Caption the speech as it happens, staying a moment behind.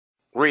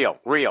Real,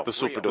 the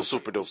super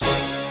duper.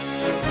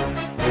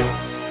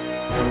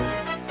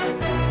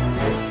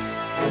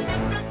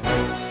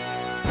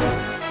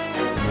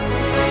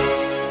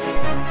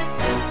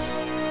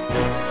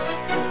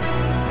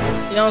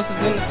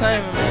 Youngsters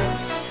Entertainment, man.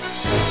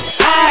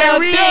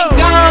 I've been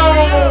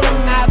gone,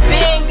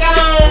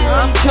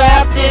 I'm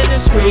trapped in the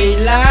street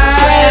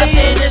life, and I've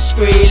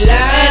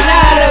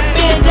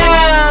been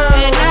down,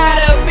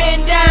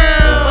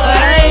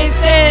 but I ain't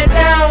staying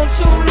down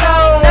too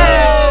long,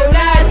 no,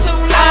 not too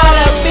long.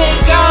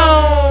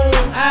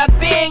 I've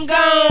been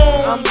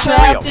gone, I'm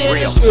trapped in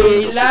the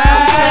street life,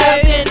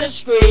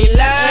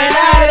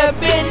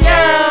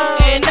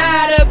 and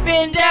I've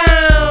been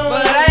down,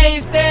 but I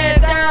ain't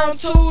staying down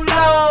too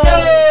long.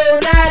 No,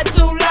 not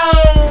too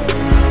long.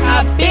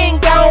 I've been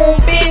gone,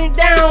 been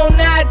down,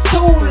 not too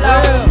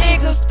long.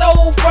 Niggas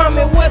stole from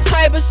me, what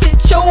type of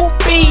shit you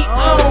be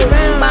on?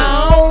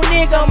 My own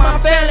nigga, my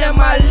family,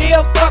 my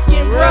little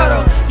fucking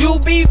brother. You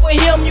beef with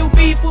him, you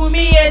beef with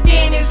me, and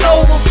then it's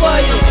over for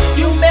you.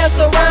 You mess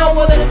around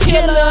with a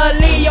killer,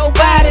 leave your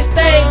body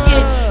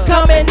stinking.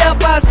 Coming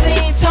up, I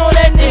seen Tony,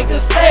 that nigga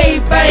stay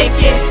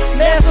banking.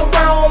 Mess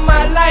around with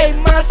my life,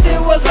 my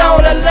shit was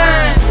on the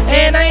line.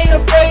 And I ain't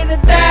afraid to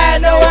die,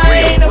 no,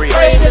 I ain't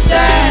afraid to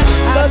die.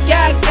 But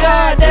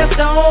God, that's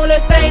the only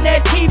thing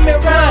that keep me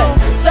round.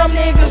 Some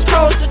niggas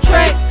cross the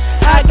track,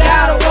 I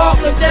gotta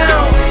walk them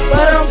down.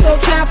 But I'm so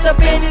trapped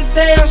up in this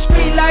damn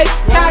street life,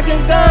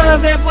 cocking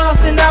guns and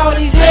busting all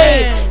these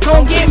heads.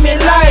 Gon' give me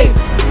life.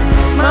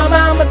 My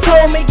mama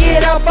told me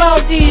get up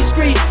off these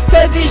streets,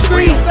 cause these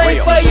streets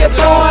ain't for your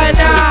boy. And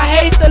I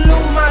hate to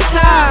lose my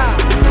child.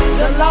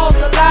 Done lost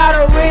a lot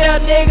of real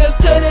niggas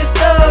to this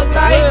thug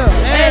life.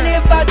 And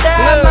if I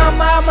die, my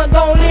mama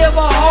gon' live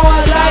a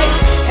hard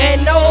life.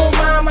 And no,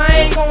 mama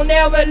ain't gon'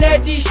 never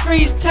let these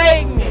streets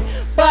take me.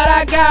 But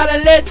I gotta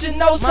let you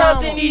know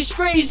something, these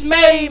streets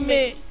made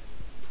me.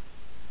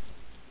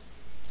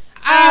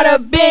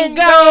 I'd been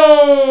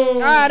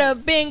gone,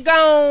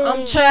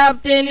 I'm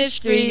trapped in the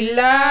street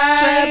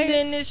life,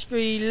 and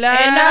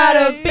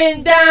I'd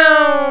been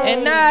down,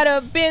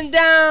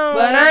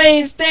 but I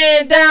ain't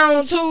staying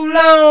down too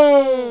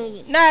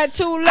long, not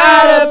too long.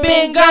 I'd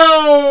been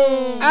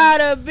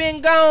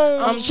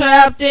gone, I'm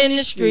trapped in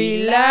the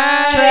street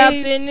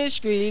life, and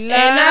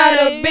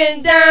I'd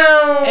been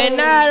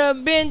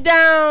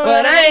down,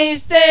 but I ain't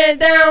staying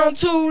down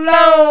too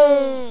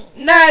long,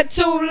 not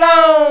too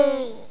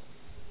long.